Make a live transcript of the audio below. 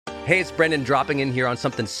Hey, it's Brendan dropping in here on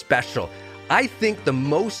something special. I think the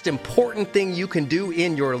most important thing you can do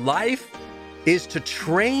in your life is to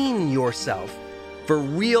train yourself for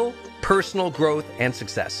real personal growth and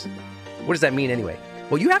success. What does that mean anyway?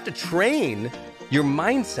 Well, you have to train your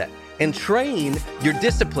mindset and train your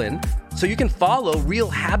discipline so you can follow real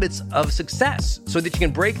habits of success, so that you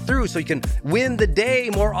can break through, so you can win the day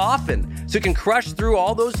more often, so you can crush through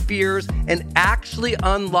all those fears and actually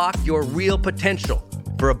unlock your real potential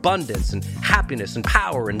for abundance and happiness and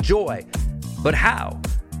power and joy. But how?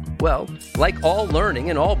 Well, like all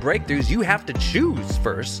learning and all breakthroughs, you have to choose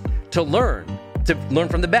first to learn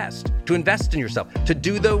from the best, to invest in yourself, to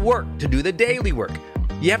do the work, to do the daily work.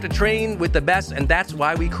 You have to train with the best, and that's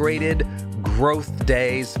why we created Growth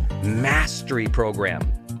Day's Mastery Program.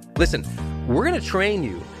 Listen, we're going to train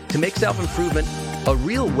you to make self-improvement a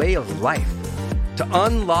real way of life, to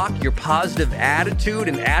unlock your positive attitude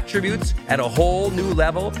and attributes at a whole new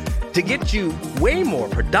level, to get you way more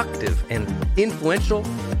productive and influential,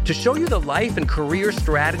 to show you the life and career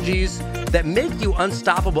strategies that make you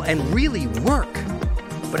unstoppable and really work.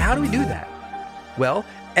 But how do we do that? Well,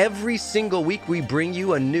 every single week we bring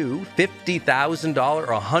you a new $50,000 or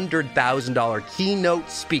 $100,000 keynote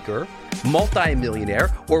speaker,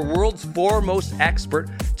 multimillionaire, or world's foremost expert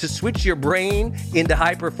to switch your brain into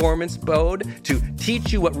high performance mode, to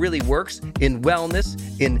teach you what really works in wellness,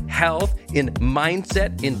 in health, in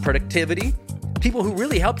mindset, in productivity. People who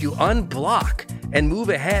really help you unblock and move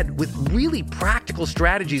ahead with really practical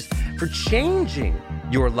strategies for changing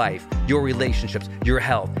your life, your relationships, your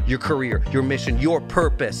health, your career, your mission, your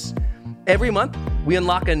purpose. Every month, we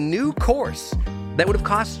unlock a new course that would have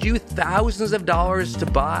cost you thousands of dollars to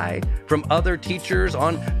buy from other teachers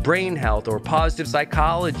on brain health or positive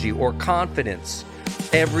psychology or confidence.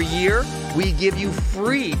 Every year, we give you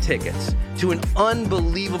free tickets to an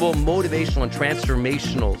unbelievable motivational and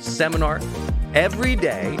transformational seminar. Every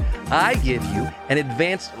day, I give you an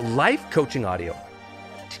advanced life coaching audio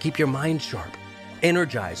to keep your mind sharp,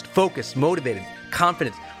 energized, focused, motivated,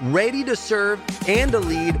 confident, ready to serve and to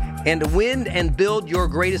lead and to win and build your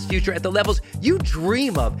greatest future at the levels you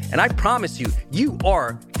dream of. And I promise you, you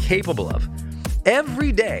are capable of.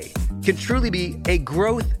 Every day can truly be a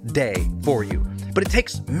growth day for you. But it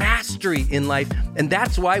takes mastery in life, and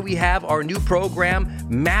that's why we have our new program,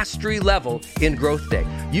 Mastery Level in Growth Day.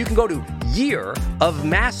 You can go to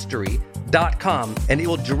yearofmastery.com, and it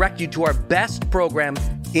will direct you to our best program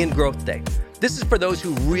in Growth Day. This is for those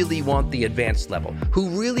who really want the advanced level, who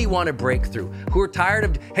really want to break through, who are tired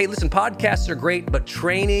of, hey, listen, podcasts are great, but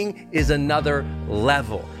training is another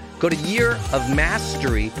level. Go to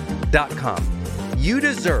yearofmastery.com. You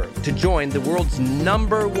deserve to join the world's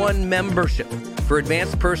 #1 membership for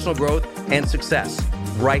advanced personal growth and success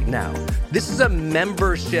right now. This is a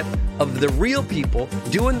membership of the real people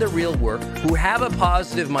doing the real work, who have a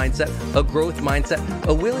positive mindset, a growth mindset,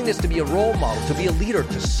 a willingness to be a role model, to be a leader,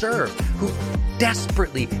 to serve, who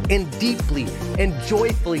desperately and deeply and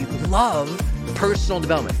joyfully love personal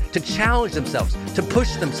development, to challenge themselves, to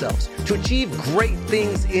push themselves, to achieve great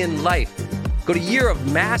things in life. Go to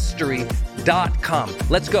yearofmastery.com.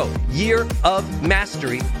 Let's go.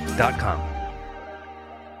 yearofmastery.com.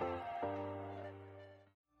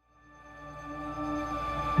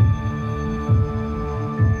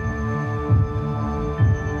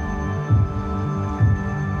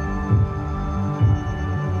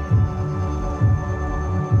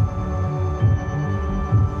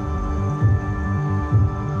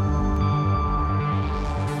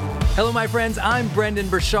 Hello, my friends. I'm Brendon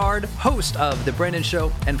Burchard, host of The Brendan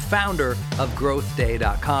Show and founder of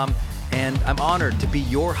GrowthDay.com, and I'm honored to be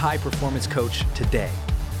your high-performance coach today.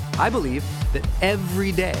 I believe that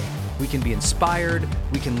every day we can be inspired,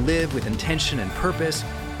 we can live with intention and purpose,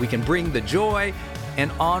 we can bring the joy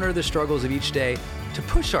and honor the struggles of each day to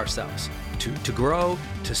push ourselves, to grow,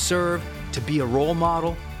 to serve, to be a role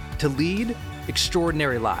model, to lead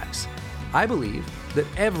extraordinary lives. I believe that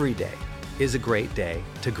every day is a great day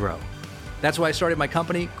to grow. That's why I started my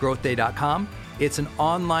company, GrowthDay.com. It's an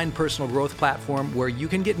online personal growth platform where you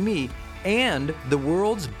can get me and the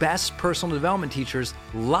world's best personal development teachers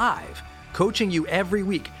live, coaching you every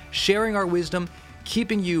week, sharing our wisdom,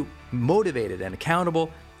 keeping you motivated and accountable,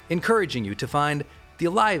 encouraging you to find the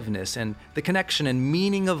aliveness and the connection and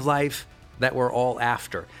meaning of life that we're all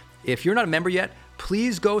after. If you're not a member yet,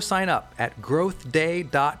 please go sign up at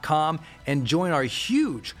GrowthDay.com and join our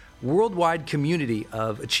huge worldwide community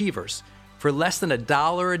of achievers. For less than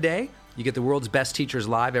 $1 a day, you get the world's best teachers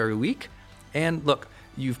live every week. And look,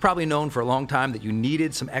 you've probably known for a long time that you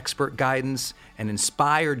needed some expert guidance, an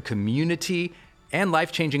inspired community, and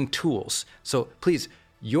life-changing tools. So please,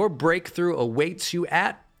 your breakthrough awaits you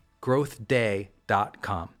at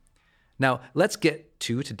growthday.com. Now, let's get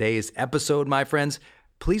to today's episode, my friends.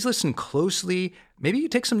 Please listen closely. Maybe you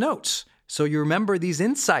take some notes so you remember these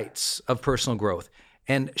insights of personal growth.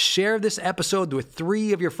 And share this episode with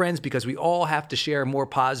 3 of your friends, because we all have to share more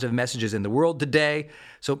positive messages in the world today.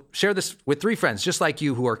 So share this with 3 friends just like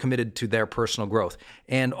you who are committed to their personal growth.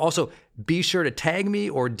 And also be sure to tag me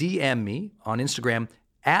or DM me on Instagram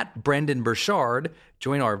at Brendon Burchard.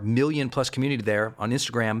 Join our 1 million+ community there on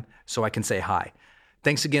Instagram so I can say hi.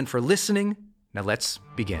 Thanks again for listening. Now let's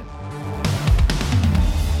begin.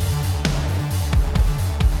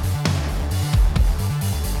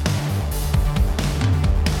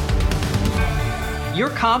 Your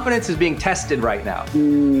confidence is being tested right now.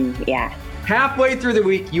 Yeah. Halfway through the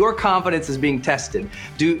week, your confidence is being tested.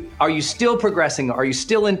 Are you still progressing? Are you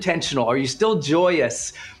still intentional? Are you still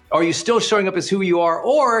joyous? Are you still showing up as who you are?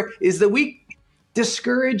 Or is the week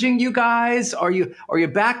discouraging you guys? Are you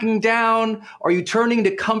backing down? Are you turning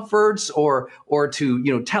to comforts or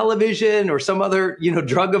to television or some other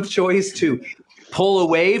drug of choice to pull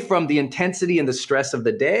away from the intensity and the stress of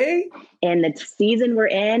the day? And the season we're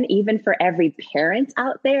in, even for every parent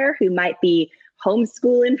out there who might be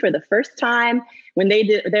homeschooling for the first time, when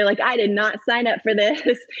they're like, I did not sign up for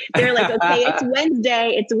this. They're like, okay, it's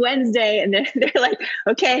Wednesday. And they're like,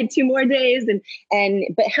 okay, 2 more days.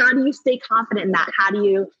 But how do you stay confident in that? How do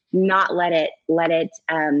you not let it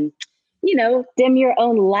dim your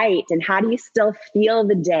own light? And how do you still feel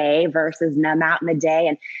the day versus numb out in the day?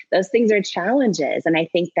 And those things are challenges. And I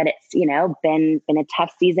think that it's, been a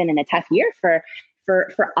tough season and a tough year for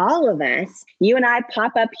all of us. You and I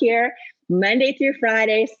pop up here Monday through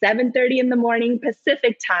Friday, 7:30 in the morning,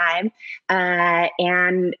 Pacific time,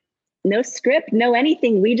 and no script, no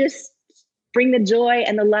anything. We just bring the joy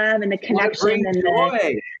and the love and the connection and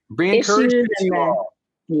bring encouragement to you all.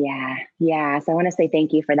 Yeah. So I want to say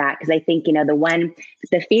thank you for that, because I think,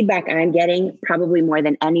 the feedback I'm getting probably more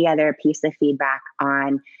than any other piece of feedback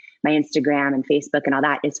on my Instagram and Facebook and all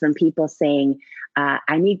that is from people saying,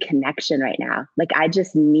 I need connection right now. Like, I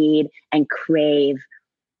just need and crave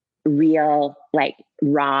real, like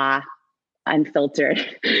raw, unfiltered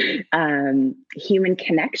human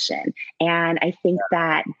connection. And I think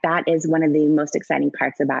that is one of the most exciting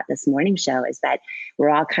parts about this morning show, is that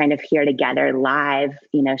we're all kind of here together live,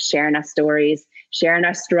 sharing our stories, sharing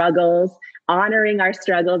our struggles, honoring our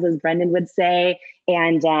struggles, as Brendon would say.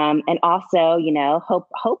 And also,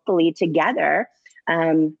 hopefully together,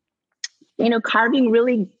 carving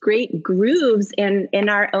really great grooves in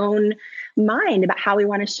our own mind about how we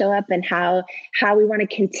want to show up and how we want to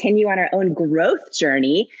continue on our own growth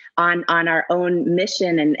journey on our own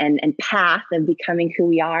mission and path of becoming who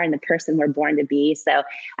we are and the person we're born to be. So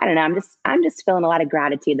I don't know, I'm just feeling a lot of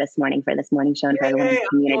gratitude this morning for this morning show and for everyone in the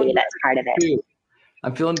community that's part of it.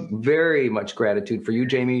 I'm feeling very much gratitude for you,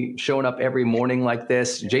 Jamie, showing up every morning like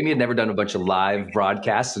this. Jamie had never done a bunch of live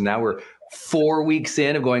broadcasts, and now we're 4 weeks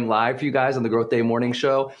in of going live for you guys on the Growth Day Morning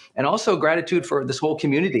Show. And also gratitude for this whole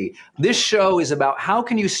community. This show is about how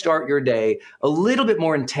can you start your day a little bit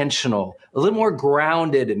more intentional, a little more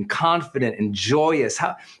grounded and confident and joyous.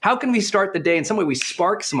 How can we start the day in some way we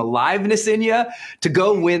spark some aliveness in you to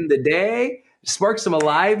go win the day? Spark some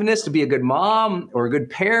aliveness to be a good mom or a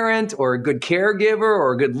good parent or a good caregiver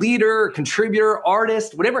or a good leader, contributor,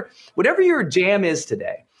 artist, whatever your jam is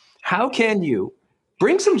today. How can you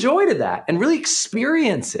bring some joy to that and really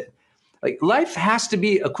experience it? Like, life has to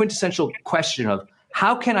be a quintessential question of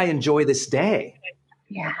how can I enjoy this day?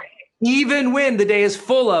 Yeah. Even when the day is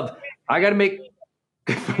full of, I got to make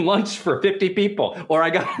lunch for 50 people, or I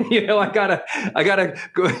gotta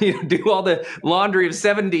go, do all the laundry of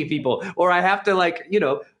 70 people, or I have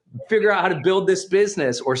to figure out how to build this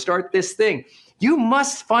business or start this thing. You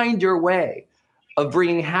must find your way of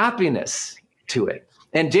bringing happiness to it.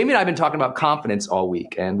 And Jamie and I have been talking about confidence all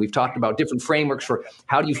week, and we've talked about different frameworks for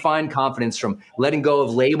how do you find confidence, from letting go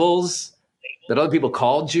of labels that other people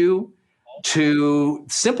called you to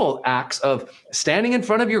simple acts of standing in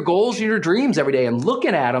front of your goals and your dreams every day and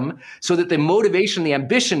looking at them so that the motivation, the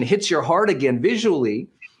ambition hits your heart again visually.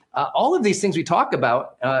 All of these things we talk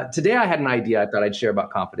about. Today I had an idea I thought I'd share about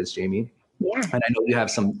confidence, Jamie. Yeah. And I know you have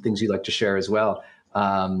some things you'd like to share as well.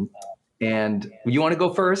 And you want to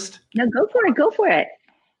go first? No, go for it.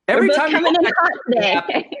 Every We're both time coming in hot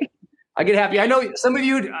today. I get happy. I know some of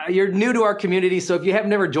you, you're new to our community. So if you have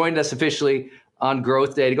never joined us officially on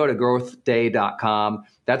Growth Day, go to growthday.com.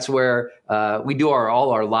 That's where we do all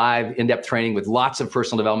our live in-depth training with lots of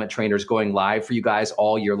personal development trainers going live for you guys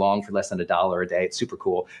all year long for less than $1 a day. It's super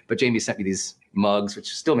cool. But Jamie sent me these mugs,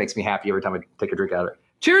 which still makes me happy every time I take a drink out of it.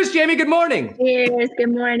 Cheers, Jamie. Good morning. Cheers.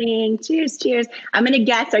 Good morning. Cheers. Cheers. I'm going to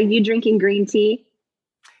guess, are you drinking green tea?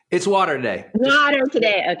 It's water today. Water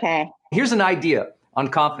today. Okay. Here's an idea on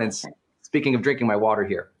confidence. Speaking of drinking my water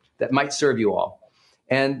here, that might serve you all.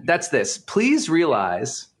 And that's this. Please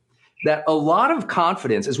realize that a lot of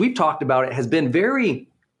confidence, as we've talked about it, has been very,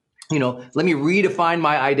 let me redefine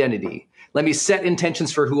my identity. Let me set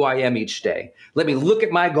intentions for who I am each day. Let me look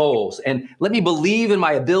at my goals and let me believe in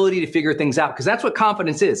my ability to figure things out, because that's what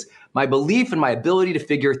confidence is, my belief in my ability to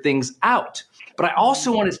figure things out. But I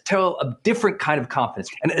also want to tell a different kind of confidence.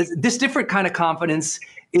 And this different kind of confidence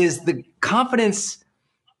is the confidence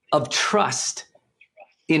of trust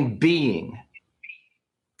in being.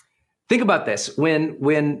 Think about this. When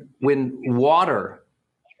water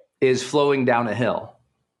is flowing down a hill,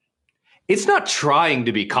 it's not trying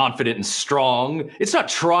to be confident and strong. It's not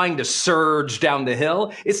trying to surge down the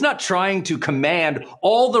hill. It's not trying to command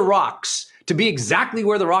all the rocks to be exactly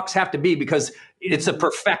where the rocks have to be because it's a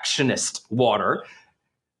perfectionist water.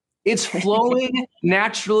 It's flowing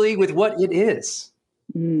naturally with what it is.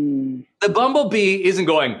 The bumblebee isn't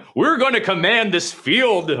going, we're going to command this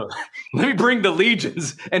field. Let me bring the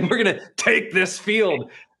legions and we're going to take this field.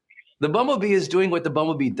 The bumblebee is doing what the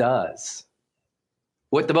bumblebee does.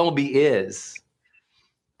 What the bumblebee is.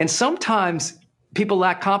 And sometimes people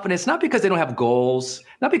lack confidence, not because they don't have goals,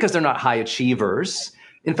 not because they're not high achievers.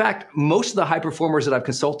 In fact, most of the high performers that I've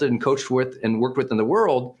consulted and coached with and worked with in the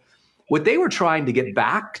world, what they were trying to get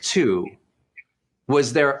back to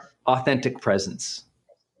was their authentic presence.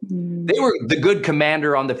 They were the good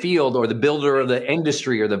commander on the field or the builder of the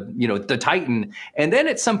industry or the titan. And then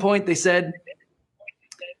at some point they said,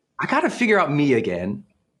 I got to figure out me again.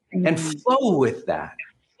 And flow with that.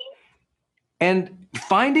 And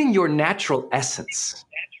finding your natural essence,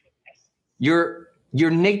 your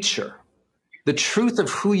nature, the truth of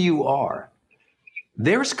who you are,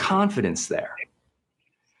 there's confidence there.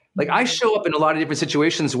 Like I show up in a lot of different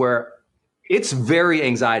situations where it's very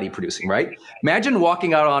anxiety producing, right? Imagine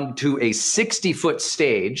walking out onto a 60-foot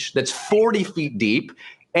stage that's 40 feet deep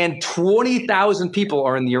and 20,000 people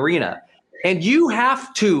are in the arena. And you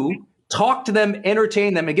have to talk to them,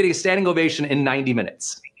 entertain them, and getting a standing ovation in 90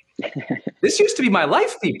 minutes. This used to be my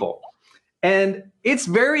life, people. And it's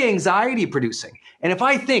very anxiety producing. And if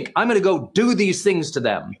I think I'm going to go do these things to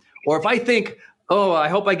them, or if I think, oh, I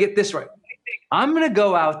hope I get this right, I'm going to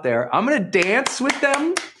go out there, I'm going to dance with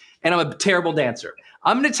them, and I'm a terrible dancer.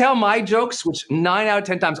 I'm going to tell my jokes, which 9 out of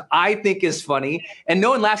 10 times I think is funny, and no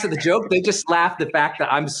one laughs at the joke. They just laugh at the fact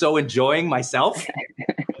that I'm so enjoying myself.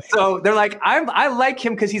 So they're like, I like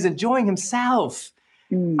him because he's enjoying himself.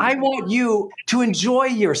 I want you to enjoy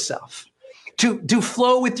yourself, to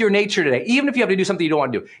flow with your nature today, even if you have to do something you don't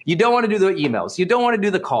want to do. You don't want to do the emails. You don't want to do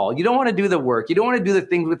the call. You don't want to do the work. You don't want to do the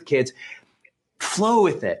things with kids. Flow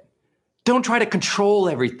with it. Don't try to control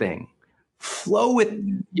everything. Flow with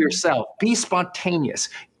yourself. Be spontaneous.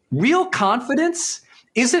 Real confidence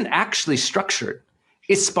isn't actually structured.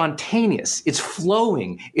 It's spontaneous. It's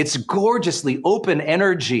flowing. It's gorgeously open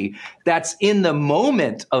energy that's in the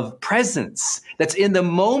moment of presence, that's in the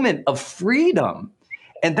moment of freedom.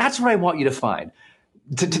 And that's what I want you to find.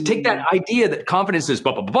 To take that idea that confidence is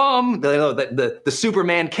the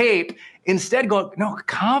Superman cape, instead going, no,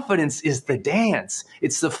 confidence is the dance.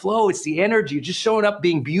 It's the flow. It's the energy. You're just showing up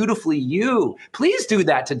being beautifully you. Please do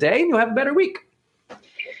that today and you'll have a better week.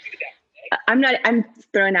 I'm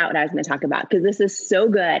throwing out what I was going to talk about because this is so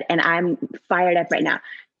good and I'm fired up right now.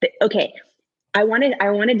 But, okay. I want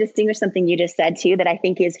to distinguish something you just said too, that I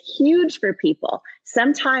think is huge for people.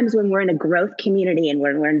 Sometimes when we're in a growth community and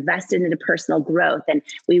we're invested into personal growth and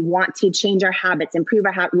we want to change our habits, improve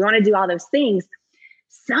our habits, we want to do all those things.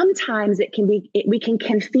 Sometimes we can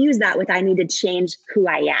confuse that with I need to change who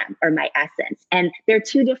I am or my essence. And they're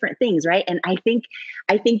two different things, right? And I think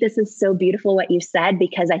this is so beautiful what you said,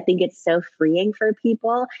 because I think it's so freeing for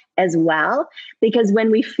people as well. Because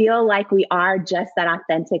when we feel like we are just that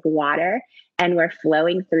authentic water and we're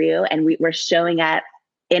flowing through and we're showing up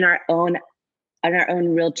in our own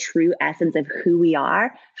real true essence of who we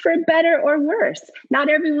are, for better or worse. Not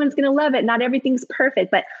everyone's going to love it. Not everything's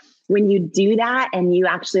perfect, but when you do that and you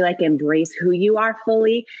actually like embrace who you are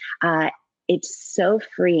fully, it's so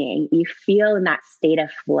freeing. You feel in that state of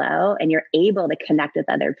flow and you're able to connect with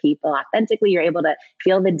other people authentically. You're able to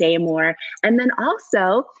feel the day more. And then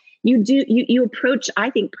also you approach, I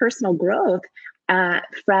think, personal growth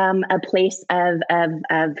from a place of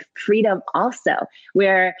freedom also,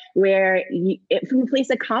 where from a place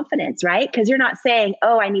of confidence, right? Because you're not saying,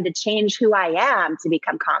 oh, I need to change who I am to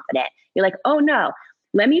become confident. You're like, oh no,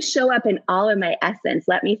 let me show up in all of my essence.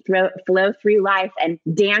 Let me flow through life and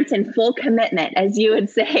dance in full commitment, as you would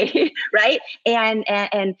say, right?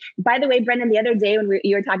 And by the way, Brendan, the other day when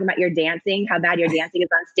you were talking about your dancing, how bad your dancing is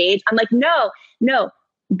on stage, I'm like, no.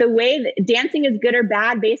 The way that dancing is good or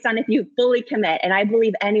bad based on if you fully commit. And I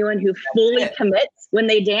believe anyone who fully commits when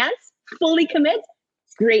they dance, fully commits,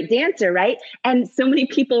 great dancer, right? And so many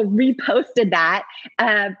people reposted that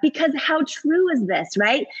because how true is this,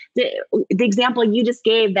 right? The example you just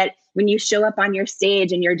gave, that when you show up on your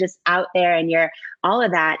stage and you're just out there and you're all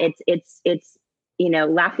of that, it's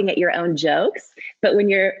laughing at your own jokes. But when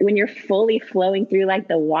you're fully flowing through like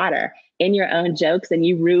the water in your own jokes and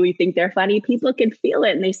you really think they're funny, people can feel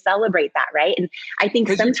it and they celebrate that, right? And I think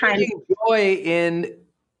sometimes you're taking joy in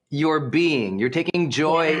your being, you're taking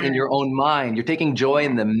joy in your own mind, you're taking joy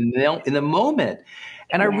in the moment.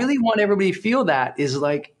 And I really want everybody to feel that is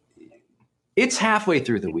like, it's halfway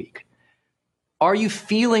through the week. Are you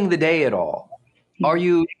feeling the day at all? Are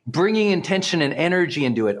you bringing intention and energy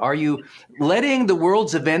into it? Are you letting the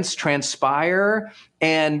world's events transpire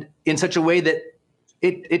and in such a way that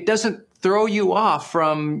it doesn't throw you off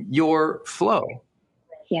from your flow?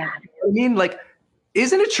 Yeah. I mean, like,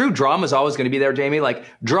 isn't it true drama is always going to be there, Jamie? Like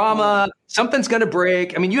drama, something's going to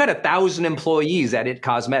break. I mean, you had 1,000 employees at It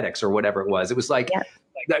Cosmetics or whatever it was. It was like,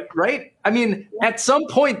 right? I mean, at some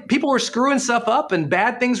point, people were screwing stuff up and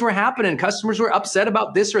bad things were happening. Customers were upset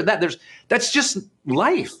about this or that. That's just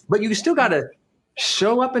life. But you still got to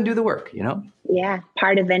show up and do the work, you know? Yeah.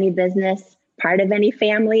 Part of any business, part of any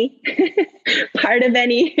family, part of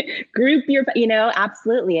any group,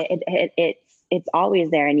 absolutely. It's always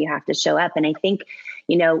there and you have to show up. And I think,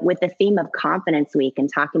 with the theme of Confidence Week and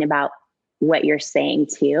talking about what you're saying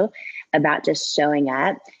too, about just showing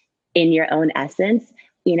up in your own essence,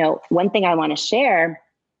 one thing I want to share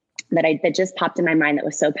that just popped in my mind that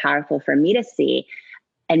was so powerful for me to see,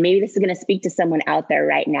 and maybe this is going to speak to someone out there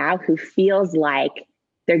right now who feels like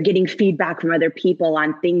they're getting feedback from other people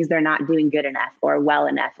on things they're not doing good enough or well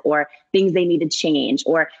enough, or things they need to change,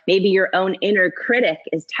 or maybe your own inner critic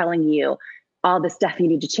is telling you all the stuff you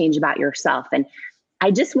need to change about yourself. And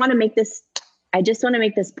I just want to make this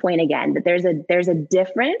point again, that there's a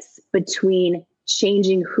difference between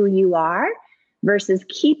changing who you are versus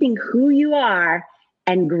keeping who you are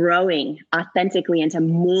and growing authentically into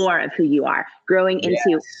more of who you are, growing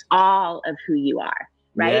into all of who you are,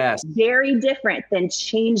 right? Yes. Very different than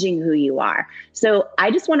changing who you are. So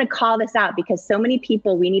I just want to call this out because so many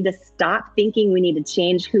people, we need to stop thinking we need to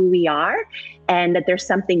change who we are and that there's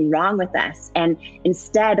something wrong with us. And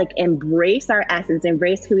instead, embrace our essence,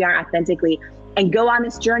 embrace who we are authentically, and go on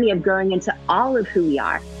this journey of growing into all of who we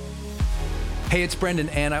are. Hey, it's Brendan,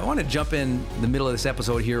 and I want to jump in the middle of this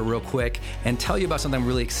episode here real quick and tell you about something I'm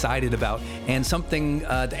really excited about, and something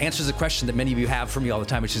that answers a question that many of you have for me all the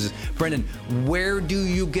time, which is, Brendan, where do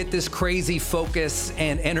you get this crazy focus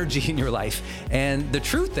and energy in your life? And the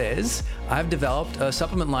truth is, I've developed a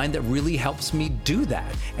supplement line that really helps me do that.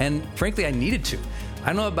 And frankly, I needed to. I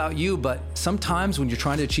don't know about you, but sometimes when you're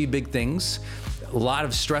trying to achieve big things, a lot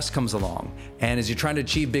of stress comes along. And as you're trying to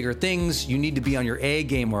achieve bigger things, you need to be on your A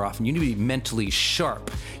game more often. You need to be mentally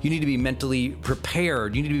sharp. You need to be mentally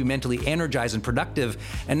prepared. You need to be mentally energized and productive.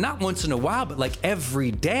 And not once in a while, but like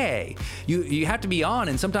every day. You have to be on,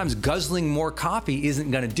 and sometimes guzzling more coffee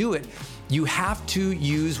isn't gonna do it. You have to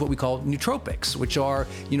use what we call nootropics, which are,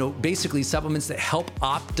 basically supplements that help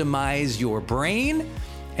optimize your brain.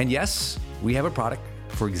 And yes, we have a product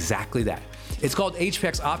for exactly that. It's called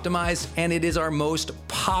HPX Optimize, and it is our most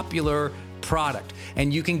popular product.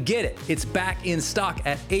 And you can get it. It's back in stock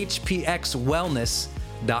at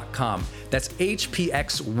hpxwellness.com. That's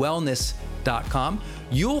hpxwellness.com.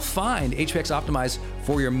 You'll find HPX Optimize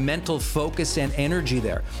for your mental focus and energy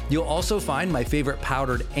there. You'll also find my favorite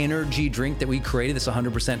powdered energy drink that we created that's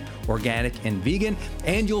 100% organic and vegan.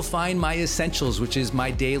 And you'll find my essentials, which is my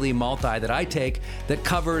daily multi that I take that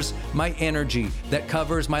covers my energy, that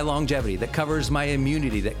covers my longevity, that covers my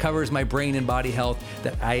immunity, that covers my brain and body health,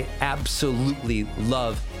 that I absolutely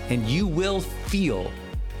love. And you will feel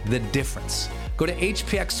the difference. Go to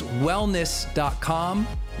hpxwellness.com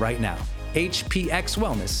right now.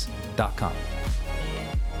 hpxwellness.com.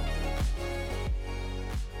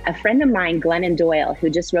 A friend of mine, Glennon Doyle, who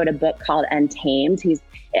just wrote a book called Untamed, he's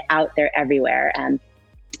out there everywhere.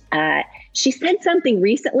 She said something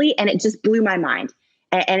recently and it just blew my mind.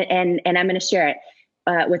 And I'm going to share it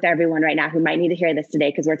with everyone right now who might need to hear this today,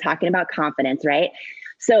 because we're talking about confidence, right?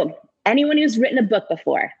 So anyone who's written a book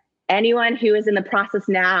before, anyone who is in the process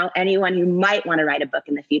now, anyone who might want to write a book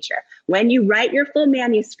in the future, when you write your full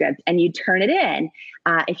manuscript and you turn it in,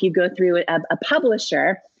 if you go through a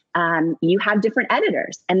publisher, you have different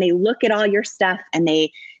editors and they look at all your stuff and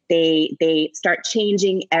they start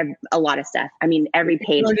changing a lot of stuff. I mean, every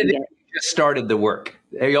page can get. Just started the work.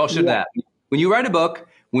 You all should that. When you write a book,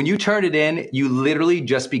 when you turn it in, you literally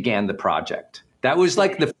just began the project. That was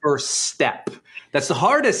like the first step. That's the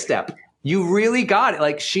hardest step. You really got it.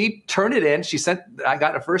 Like she turned it in. I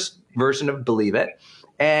got a first version of Believe It.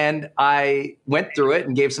 And I went through it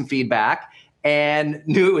and gave some feedback and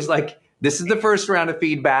knew it was like, this is the first round of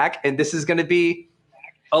feedback. And this is going to be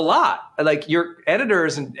a lot. Like your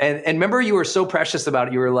editors and remember you were so precious about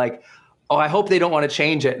it. You were like, oh, I hope they don't want to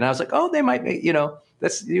change it. And I was like, oh, they might, you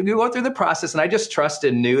go through the process. And I just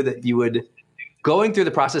trusted and knew that you would, going through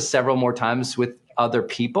the process several more times with other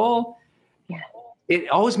people, it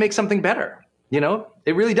always makes something better.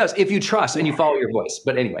 It really does if you trust and you follow your voice.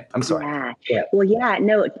 But anyway, I'm sorry. Yeah. Well,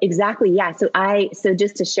 no, exactly. Yeah. So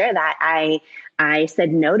just to share that, I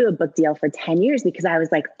said no to a book deal for 10 years because I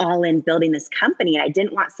was like all in building this company and I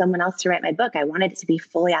didn't want someone else to write my book. I wanted it to be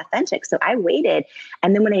fully authentic. So I waited.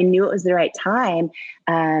 And then when I knew it was the right time,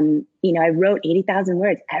 I wrote 80,000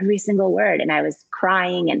 words, every single word. And I was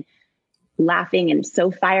crying and laughing and so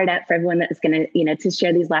fired up for everyone that's going to, to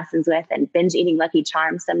share these lessons with, and binge eating Lucky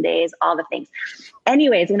Charms some days, all the things.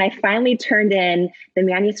 Anyways, when I finally turned in the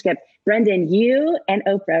manuscript, Brendan, you and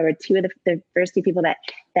Oprah were two of the first two people that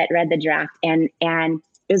read the draft. And it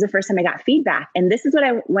was the first time I got feedback. And this is what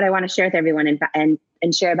I want to share with everyone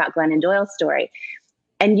and share about Glennon Doyle's story.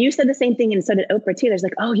 And you said the same thing, and so did Oprah too. There's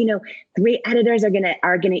like, 3 editors are gonna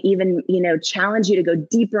even, challenge you to go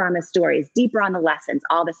deeper on the stories, deeper on the lessons,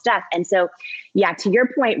 all the stuff. And so, to your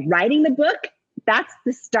point, writing the book, that's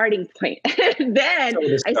the starting point. Then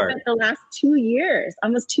I spent the last 2 years,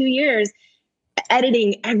 almost 2 years,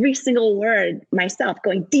 editing every single word myself,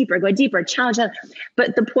 going deeper, challenge.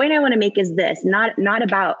 But the point I want to make is this: not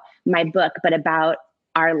about my book, but about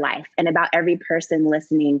our life and about every person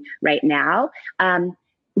listening right now.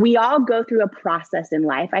 We all go through a process in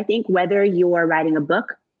life. I think whether you're writing a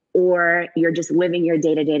book or you're just living your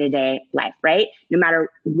day-to-day life, right? No matter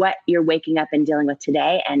what you're waking up and dealing with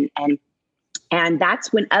today. And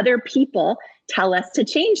that's when other people tell us to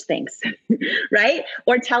change things, right?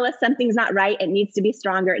 Or tell us something's not right. It needs to be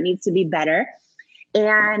stronger. It needs to be better.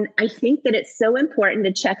 And I think that it's so important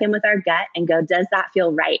to check in with our gut and go, does that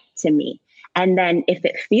feel right to me? And then if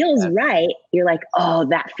it feels right, you're like, oh,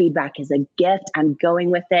 that feedback is a gift. I'm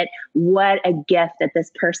going with it. What a gift that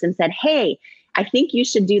this person said, hey, I think you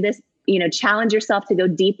should do this, challenge yourself to go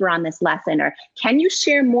deeper on this lesson. Or can you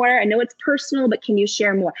share more? I know it's personal, but can you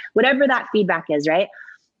share more? Whatever that feedback is, right?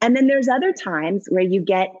 And then there's other times where you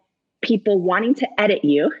get people wanting to edit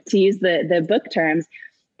you, to use the book terms,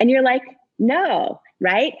 and you're like, no,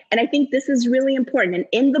 right? And I think this is really important. And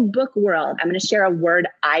in the book world, I'm going to share a word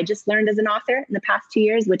I just learned as an author in the past 2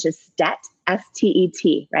 years, which is STET,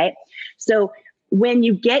 S-T-E-T, right? So when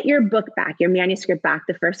you get your book back, your manuscript back,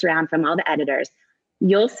 the first round from all the editors,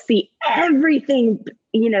 you'll see everything,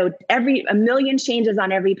 a million changes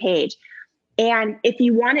on every page. And if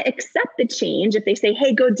you want to accept the change, if they say,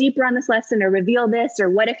 hey, go deeper on this lesson or reveal this, or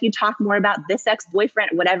what if you talk more about this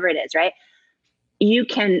ex-boyfriend, whatever it is, right? You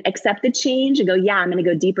can accept the change and go, yeah, I'm going to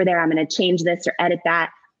go deeper there. I'm going to change this or edit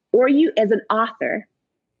that. Or you, as an author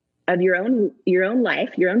of your own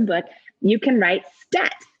life, your own book, you can write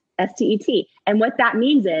STET, S-T-E-T. And what that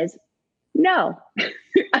means is, no,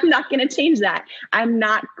 I'm not going to change that. I'm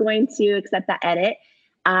not going to accept that edit.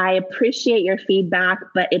 I appreciate your feedback,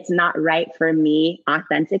 but it's not right for me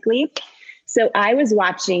authentically. So I was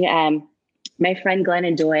watching, my friend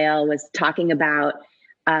Glennon Doyle was talking about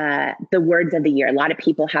the words of the year. A lot of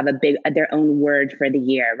people have their own word for the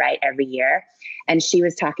year, right? Every year. And she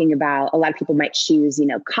was talking about, a lot of people might choose,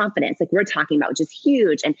 confidence, like we're talking about, which is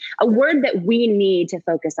huge. And a word that we need to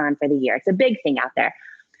focus on for the year. It's a big thing out there.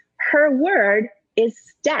 Her word is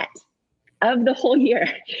STET of the whole year.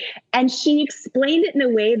 And she explained it in a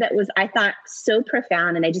way that was, I thought, so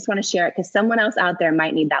profound. And I just want to share it because someone else out there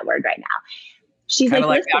might need that word right now. She's kind of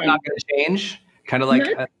like, listen, I'm not going to change. Kind of like,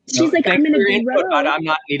 she's like, I'm going to grow. But I'm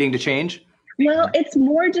not needing to change. Well, it's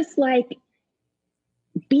more just like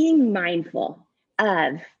being mindful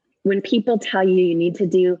of when people tell you you need to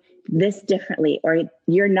do this differently, or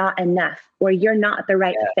you're not enough, or you're not the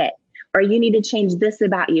right fit, or you need to change this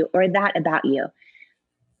about you or that about you.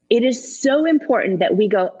 It is so important that we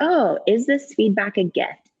go, oh, is this feedback a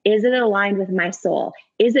gift? Is it aligned with my soul?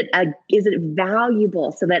 Is it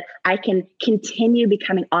valuable so that I can continue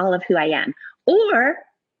becoming all of who I am? Or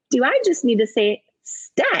do I just need to say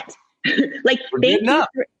STET? Like,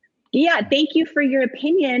 thank you for your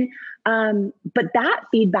opinion. But that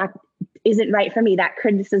feedback isn't right for me, that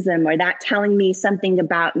criticism or that telling me something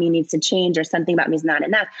about me needs to change or something about me is not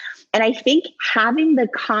enough. And I think having the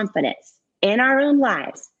confidence in our own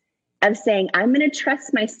lives of saying, I'm going to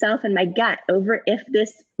trust myself and my gut over if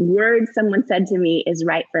this word someone said to me is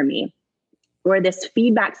right for me, or this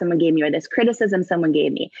feedback someone gave me, or this criticism someone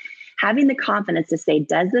gave me, having the confidence to say,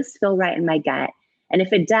 does this feel right in my gut? And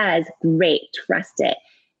if it does, great, trust it.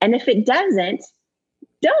 And if it doesn't,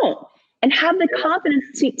 don't. And have the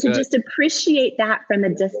confidence to just appreciate that from a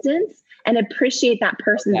distance and appreciate that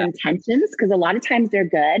person's intentions, because a lot of times they're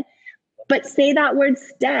good, but say that word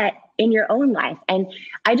 "stet" in your own life. And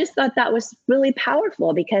I just thought that was really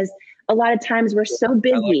powerful, because a lot of times we're so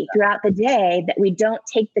busy throughout the day that we don't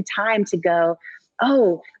take the time to go,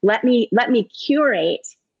 oh, let me curate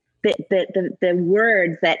the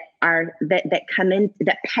words that come in,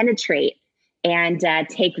 that penetrate and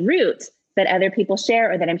take root, that other people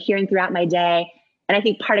share or that I'm hearing throughout my day. And I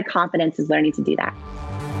think part of confidence is learning to do that.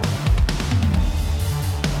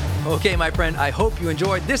 Okay, my friend, I hope you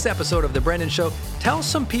enjoyed this episode of The Brendon Show. Tell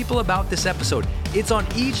some people about this episode. It's on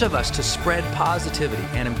each of us to spread positivity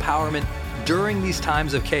and empowerment during these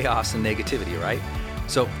times of chaos and negativity, right?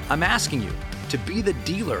 So I'm asking you to be the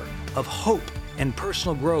dealer of hope and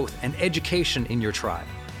personal growth and education in your tribe.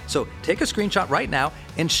 So take a screenshot right now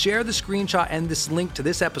and share the screenshot and this link to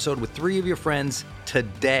this episode with 3 of your friends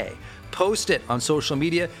today. Post it on social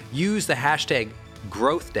media. Use the hashtag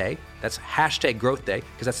Growth Day. That's hashtag Growth Day,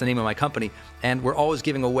 because that's the name of my company. And we're always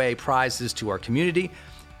giving away prizes to our community.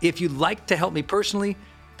 If you'd like to help me personally,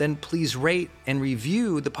 then please rate and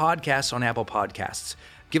review the podcast on Apple Podcasts.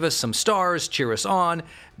 Give us some stars, cheer us on,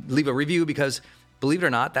 leave a review, because believe it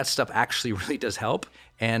or not, that stuff actually really does help.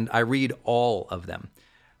 And I read all of them.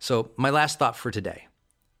 So my last thought for today,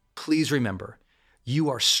 please remember, you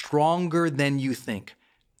are stronger than you think,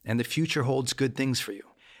 and the future holds good things for you.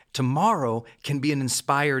 Tomorrow can be an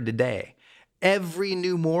inspired day. Every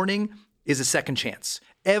new morning is a second chance.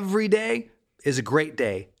 Every day is a great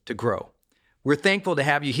day to grow. We're thankful to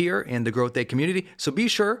have you here in the Growth Day community, so be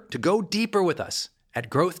sure to go deeper with us at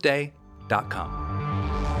growthday.com.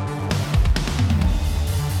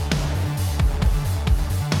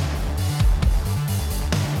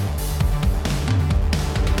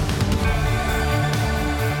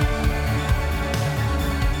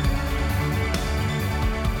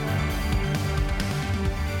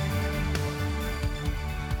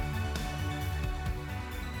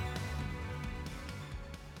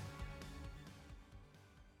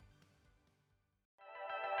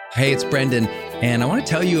 Hey, it's Brendon, and I want to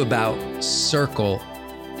tell you about Circle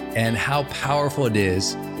and how powerful it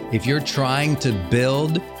is if you're trying to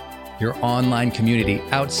build your online community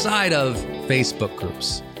outside of Facebook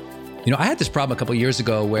groups. You know, I had this problem a couple years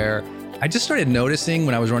ago where I just started noticing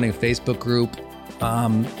when I was running a Facebook group,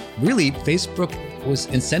 really Facebook was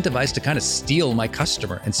incentivized to kind of steal my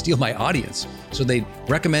customer and steal my audience. So they'd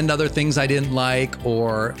recommend other things I didn't like,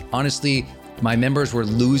 or honestly, my members were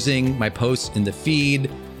losing my posts in the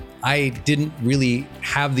feed. I didn't really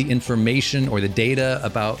have the information or the data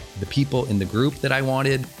about the people in the group that I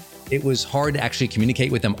wanted. It was hard to actually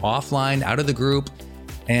communicate with them offline, out of the group.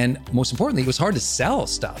 And most importantly, it was hard to sell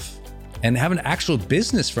stuff and have an actual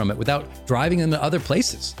business from it without driving them to other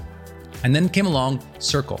places. And then came along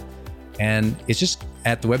Circle. And it's just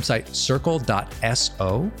at the website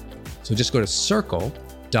circle.so. So just go to circle.so.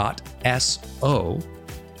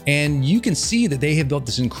 And you can see that they have built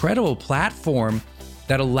this incredible platform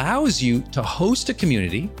that allows you to host a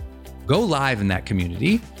community, go live in that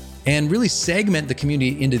community, and really segment the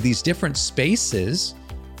community into these different spaces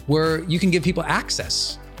where you can give people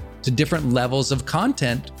access to different levels of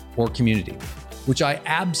content or community, which I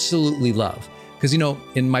absolutely love. Because, you know,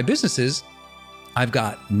 in my businesses, I've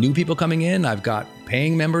got new people coming in, I've got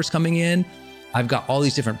paying members coming in, I've got all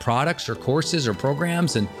these different products or courses or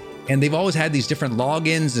programs, and they've always had these different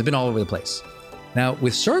logins. It's been all over the place. Now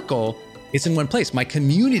with Circle, it's in one place. My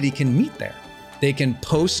community can meet there. They can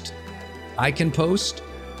post, I can post.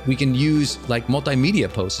 We can use like multimedia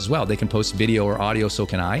posts as well. They can post video or audio, so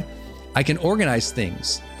can I. I can organize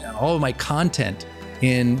things, all of my content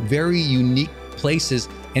in very unique places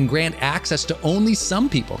and grant access to only some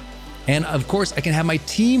people. And of course, I can have my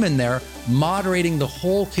team in there moderating the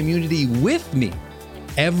whole community with me.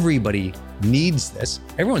 Everybody needs this.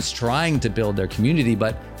 Everyone's trying to build their community,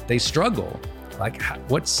 but they struggle. Like,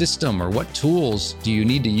 what system or what tools do you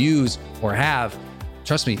need to use or have?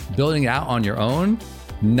 Trust me, building it out on your own,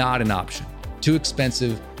 not an option. Too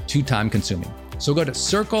expensive, too time consuming. So go to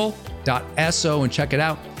circle.so and check it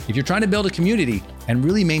out. If you're trying to build a community and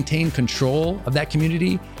really maintain control of that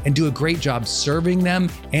community and do a great job serving them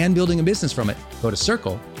and building a business from it, go to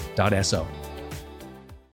circle.so. community.so.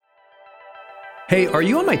 Hey, are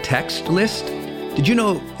you on my text list? Did you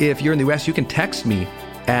know if you're in the US, you can text me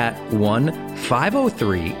at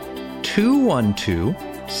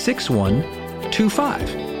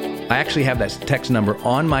 1-503-212-6125. I actually have that text number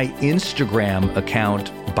on my Instagram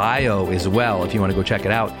account bio as well, if you want to go check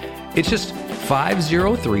it out. It's just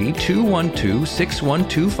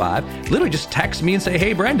 503-212-6125. Literally just text me and say,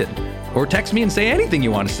 hey, Brendan. Or text me and say anything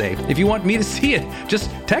you want to say. If you want me to see it,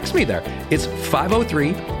 just text me there. It's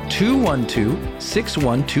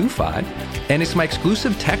 503-212-6125. And it's my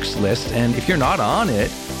exclusive text list. And if you're not on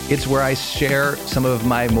it, it's where I share some of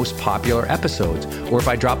my most popular episodes. Or if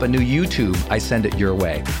I drop a new YouTube, I send it your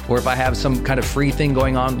way. Or if I have some kind of free thing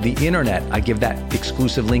going on the internet, I give that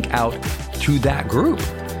exclusive link out to that group.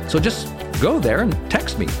 So just go there and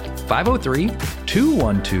text me.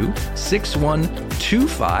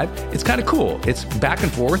 503-212-6125. It's kind of cool. It's back and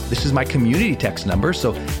forth. This is my community text number.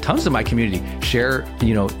 So tons of my community share,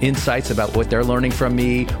 insights about what they're learning from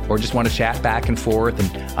me, or just want to chat back and forth. And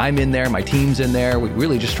I'm in there, my team's in there. We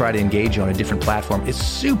really just try to engage you on a different platform. It's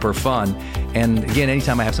super fun. And again,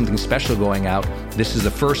 anytime I have something special going out, this is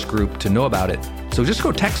the first group to know about it. So just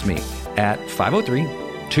go text me at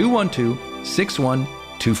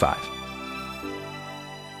 503-212-6125.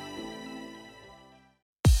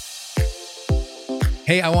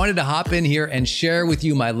 Hey, I wanted to hop in here and share with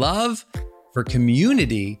you my love for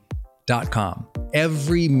community.com.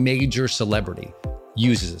 Every major celebrity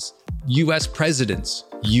uses this. US presidents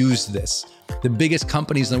use this. The biggest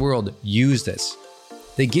companies in the world use this.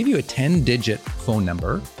 They give you a 10-digit phone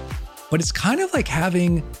number, but it's kind of like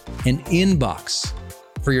having an inbox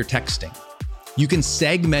for your texting. You can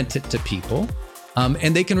segment it to people,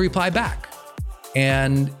 and they can reply back.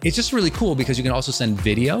 And it's just really cool because you can also send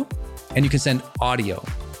video and you can send audio.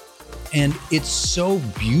 And it's so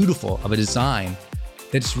beautiful of a design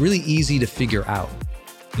that it's really easy to figure out.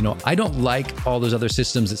 I don't like all those other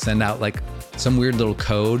systems that send out like some weird little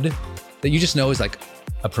code that you just know is like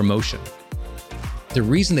a promotion. The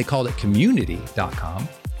reason they called it community.com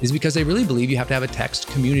is because they really believe you have to have a text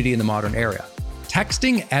community in the modern era.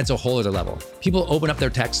 Texting adds a whole other level. People open up their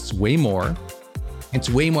texts way more. It's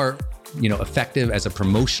way more, effective as a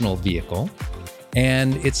promotional vehicle.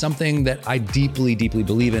 And it's something that I deeply, deeply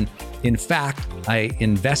believe in. In fact, I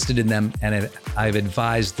invested in them and I've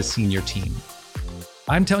advised the senior team.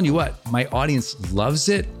 I'm telling you what, my audience loves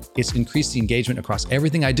it. It's increased the engagement across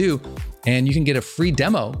everything I do. And you can get a free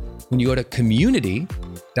demo when you go to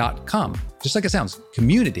community.com. Just like it sounds,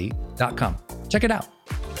 community.com. Check it out.